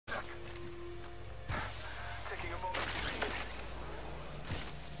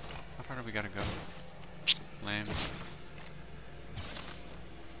we gotta go. Lame.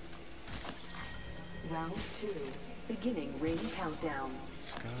 Round 2. Beginning ring countdown.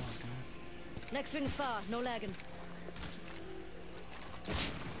 Let's go, dude. Next ring's far, no lagging.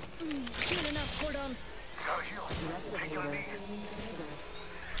 Healing up, hold on. Gotta heal. Take a knee.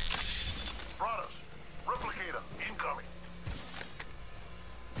 Brothers, replicator incoming.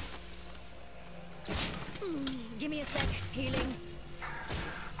 Give me a sec, healing.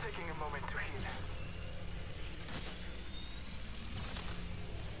 Taking a moment to heal.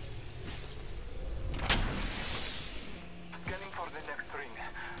 Scanning for the next ring.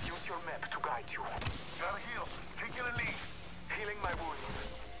 Use your map to guide you. Gotta heal. Taking a knee. Healing my wounds.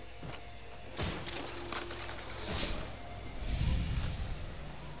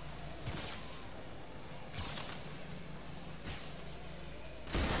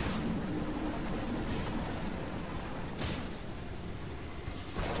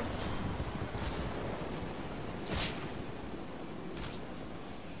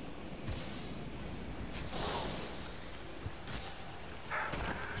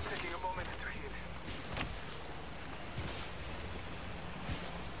 Taking a moment to heal.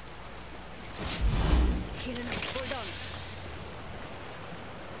 Healing up, hold on.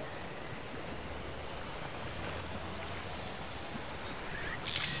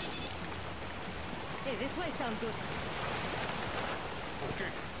 Hey, this way sound good.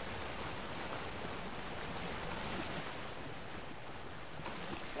 Okay.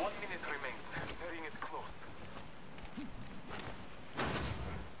 One minute remains. The ring is close.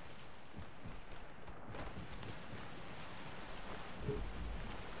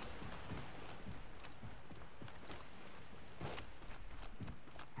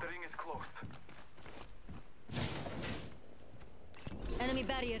 The ring is close. Enemy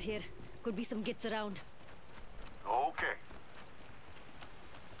barrier here. Could be some gits around. Okay.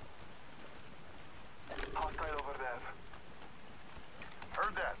 Hostile over there.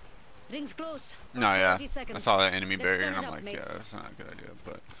 Heard that. Ring's close. No, yeah. 30 seconds. I saw that enemy Let's barrier turn and it I'm up, like, mates. yeah, that's not a good idea.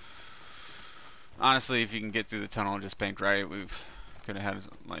 But honestly, if you can get through the tunnel and just bank right, we could have had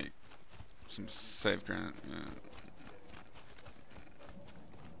like some safe ground. Yeah.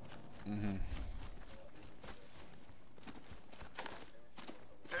 10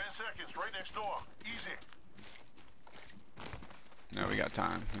 seconds, right next door. Easy. No, we got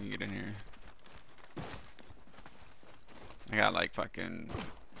time. We can get in here. I got like fucking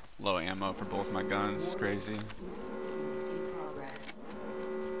low ammo for both my guns. It's crazy. In progress.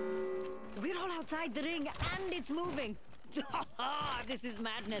 We're all outside the ring and it's moving. This is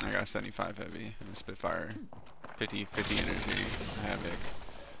madness. I got 75 heavy and a Spitfire. 50 energy. Havoc.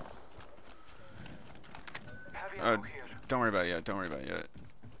 Heavy ammo here. Don't worry about it yet. Don't worry about it yet.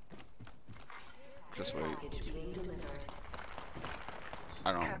 Just wait. Package being delivered.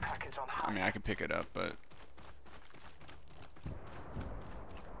 I don't. Care package on high. I mean, I can pick it up, but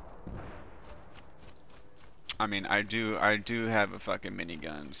I mean, I do have a fucking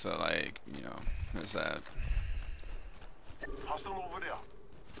minigun, so like, you know, there's that. Hostile over there.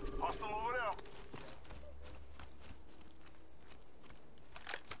 Hostile over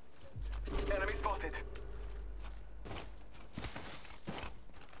there. Enemy spotted.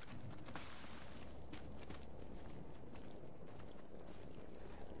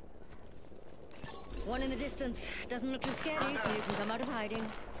 One in the distance. Doesn't look too scary, so you can come out of hiding.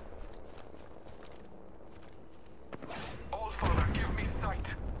 All father, give me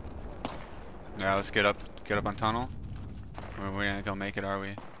sight. Yeah, let's get up on tunnel. We're gonna go make it, are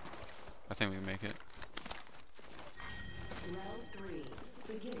we? I think we can make it. Round 3.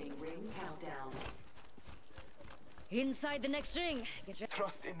 Beginning ring countdown. Inside the next ring. Get your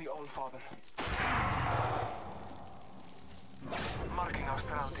Trust in the All Father. Marking our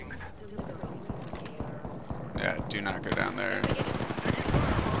surroundings. Yeah, do not go down there. Watch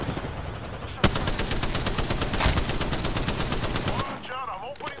out, I'm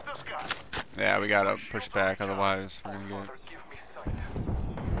opening the sky. Yeah, we gotta push back, otherwise we're All gonna Father, give me sight.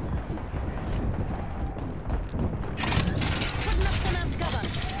 putting up some amped cover.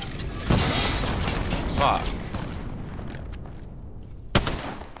 get fuck.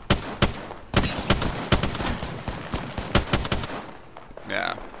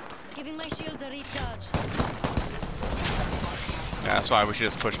 Yeah. Giving my shields a recharge. Yeah, that's why we should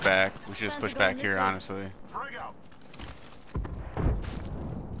just push back. We should just push back here, honestly. Frag out.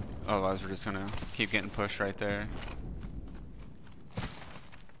 Otherwise, we're just gonna keep getting pushed right there.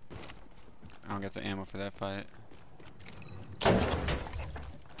 I don't get the ammo for that fight.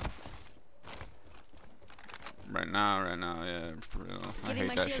 Right now, yeah, for real. I Giving hate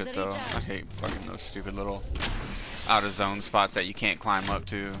my that shields shit a though. recharge. I hate fucking those stupid little out of zone spots that you can't climb up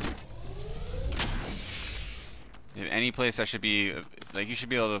to. It's If any place that should be like, you should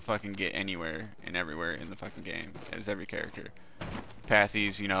be able to fucking get anywhere and everywhere in the fucking game as every character.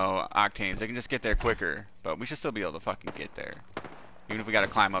 Pathies, you know, Octanes, they can just get there quicker, but we should still be able to fucking get there, even if we gotta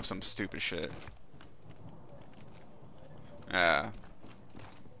climb up some stupid shit.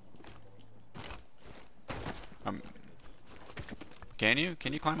 Can you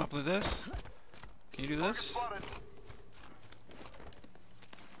climb up with this? Can you do this? Spotted.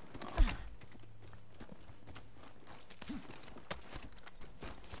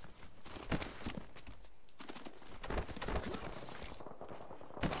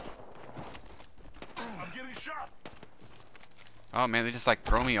 I'm getting shot. Oh man, they just like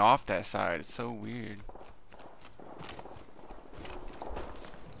throw me off that side. It's so weird.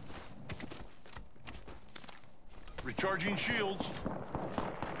 Recharging shields.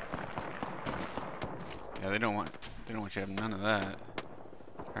 Yeah, they don't want you to have none of that.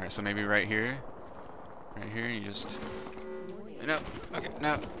 All right, so maybe right here, you just no. Okay,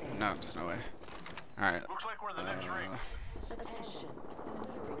 no, there's no way. All right. Looks like we're the next ring. Attention.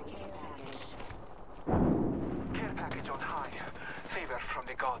 Delivering care package. Care package on high. Favor from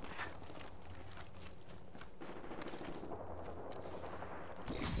the gods.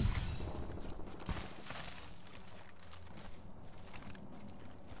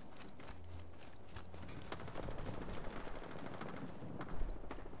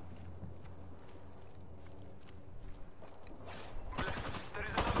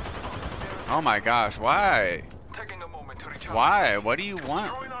 Oh my gosh, why? Taking a moment to recharge. Why? What do you want?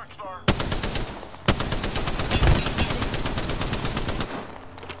 Throwing Arc Star.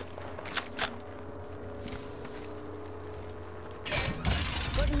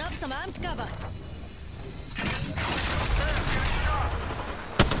 Putting up some amped cover.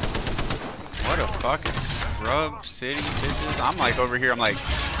 What a fucking scrub city, bitches. I'm like over here, I'm like,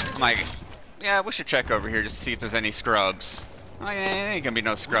 yeah, we should check over here just to see if there's any scrubs. Like, ain't gonna be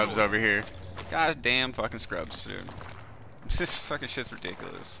no scrubs over here. God damn fucking scrubs, dude. This fucking shit's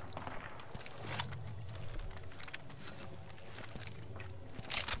ridiculous.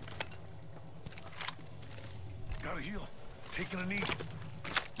 Gotta heal. Taking a knee. You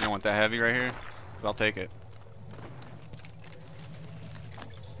don't want that heavy right here? I'll take it.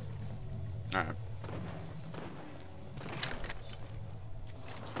 Alright.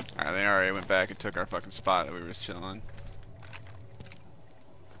 Alright, they already went back and took our fucking spot that we were just chilling.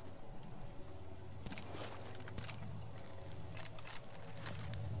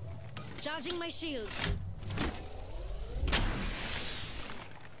 Charging my shields.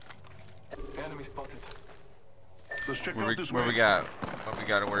 Enemy spotted. Let's check What out this we way. got? What we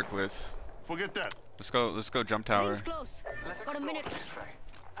got to work with? Forget that. Let's go jump tower. Rings close. Let's Got a minute. explore this way.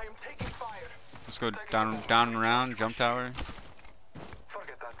 I am taking fire. Let's go down and around, jump tower.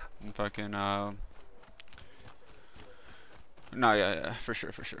 Forget that. And fucking no, yeah, for sure.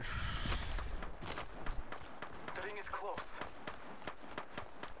 The ring is close.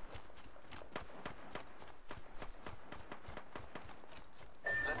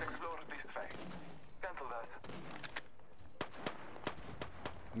 Let's explore this way. Cancel that.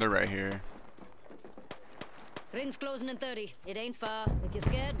 They're right here. Rings closing in 30. It ain't far. If you're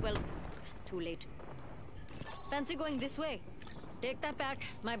scared, well, too late. Fancy going this way. Take that back.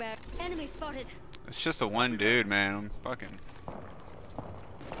 My bad. Enemy spotted. It's just a one dude, man. I'm fucking.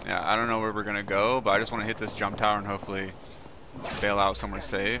 Yeah, I don't know where we're gonna go, but I just want to hit this jump tower and hopefully bail out somewhere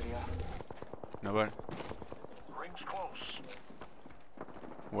safe. Nobody. Ring's close.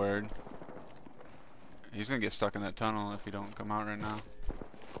 Word. He's gonna get stuck in that tunnel if he don't come out right now.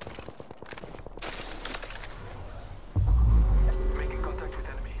 Making contact with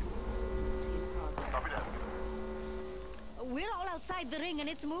enemy. Copy that. We're all outside the ring and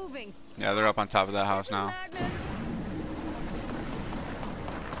it's moving. Yeah, they're up on top of that house This is now. madness.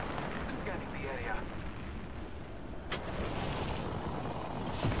 Scanning the area.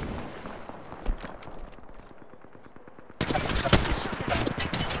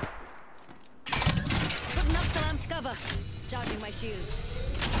 Putting up some amped cover. Charging my shields.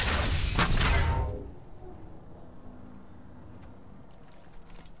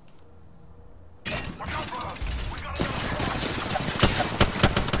 Watch out, brother. We got another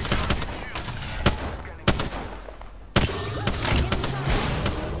scanning.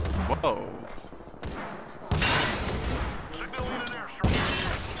 Whoa. Signaling an airstrike.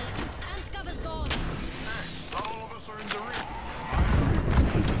 Amped cover's gone. Not all of us are in the ring.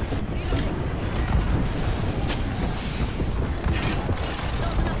 Reloading.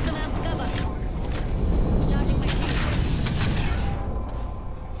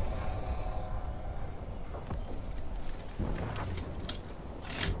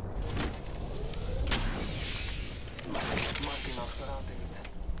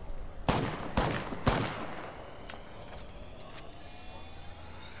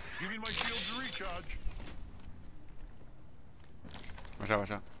 Giving my shields a recharge. Watch out, watch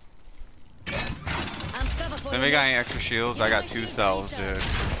out. I'm cover for So you. we got any extra shields? I got 2 cells, dude.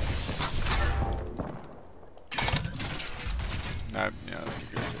 That, yeah, that'd be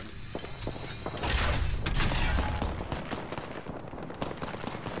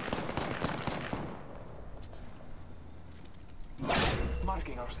good.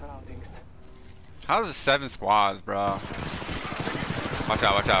 Marking our surroundings. How's it 7 squads, bro? Watch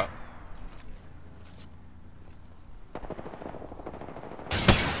out, watch out.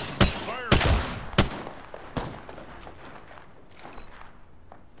 Fire!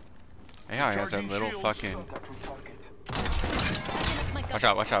 Hey, how he has that little fucking. Contact with target. My cover. Watch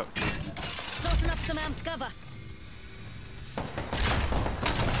out, watch out. Tossing up some amped cover.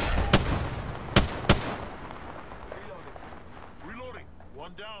 Reloading.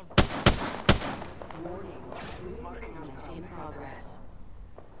 One down. Warning. Movement in progress.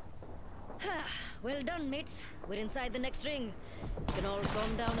 Well done, mates. We're inside the next ring. You can all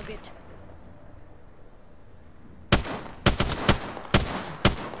calm down a bit.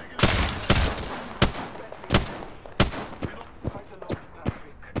 Fight alone in that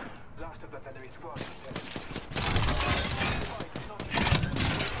ring. Last of that enemy squad is dead.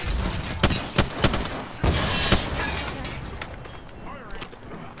 Firing.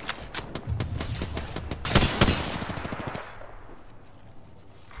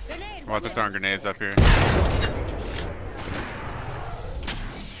 Grenade! We'll have to throw grenades up here.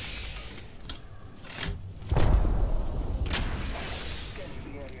 Scanning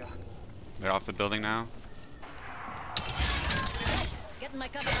the area. They're off the building now. Getting my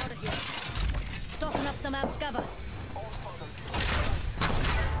cover out of here. Tossing up some amped cover.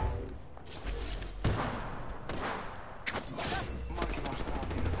 Marking our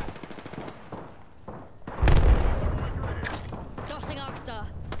surroundings. Tossing Arcstar.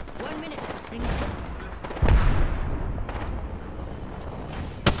 1 minute. Rings to.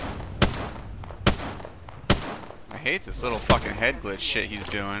 I hate this little fucking head glitch shit he's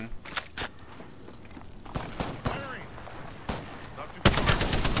doing. Firing. Not too far.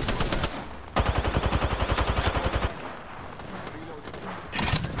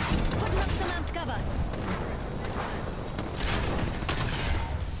 Putting up some amped cover.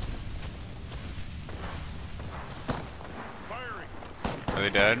 Firing. Are they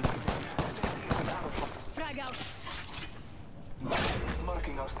dead? Frag out.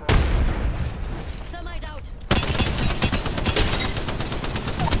 Marking our surroundings. Thermite out.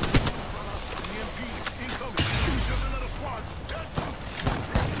 EMP incoming. Just another squad. Dead.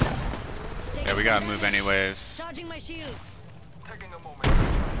 Yeah, we gotta move anyways. Charging my shields. Taking a moment.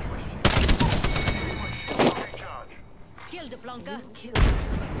 Giving my shield a recharge. Killed a plonker. Kill.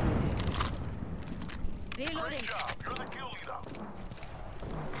 Reloading. Great job. You're the kill leader.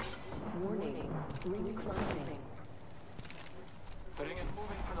 Warning. Ring closing. The ring is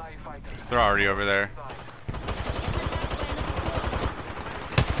moving for live fighters. They're already over there. Side. Getting attacked by another squad. Reloading.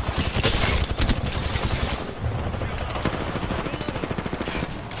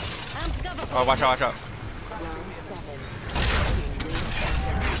 Amped cover. Oh, watch out, watch out. Round 7.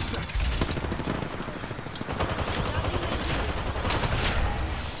 Charging my shield.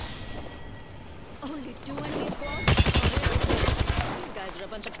 Only 2 enemy squads? These guys are a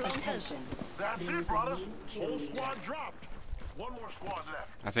bunch of plonkers. Attention. That's it, brothers. Whole squad dropped. One more squad left.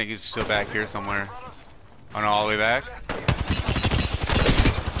 I think he's still back here somewhere. Oh no, all the way back.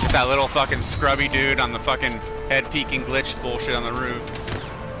 It's that little fucking scrubby dude on the fucking head peeking glitch bullshit on the roof.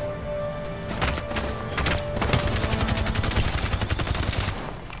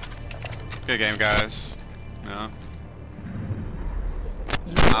 Good game, guys. Yeah.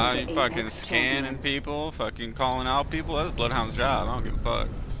 You fucking Apex scanning champions. people, fucking calling out people. That's Bloodhound's job. I don't give a fuck.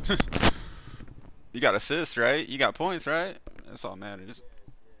 You got assists, right? You got points, right? That's all that matters.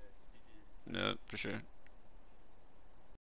 Yeah, for sure.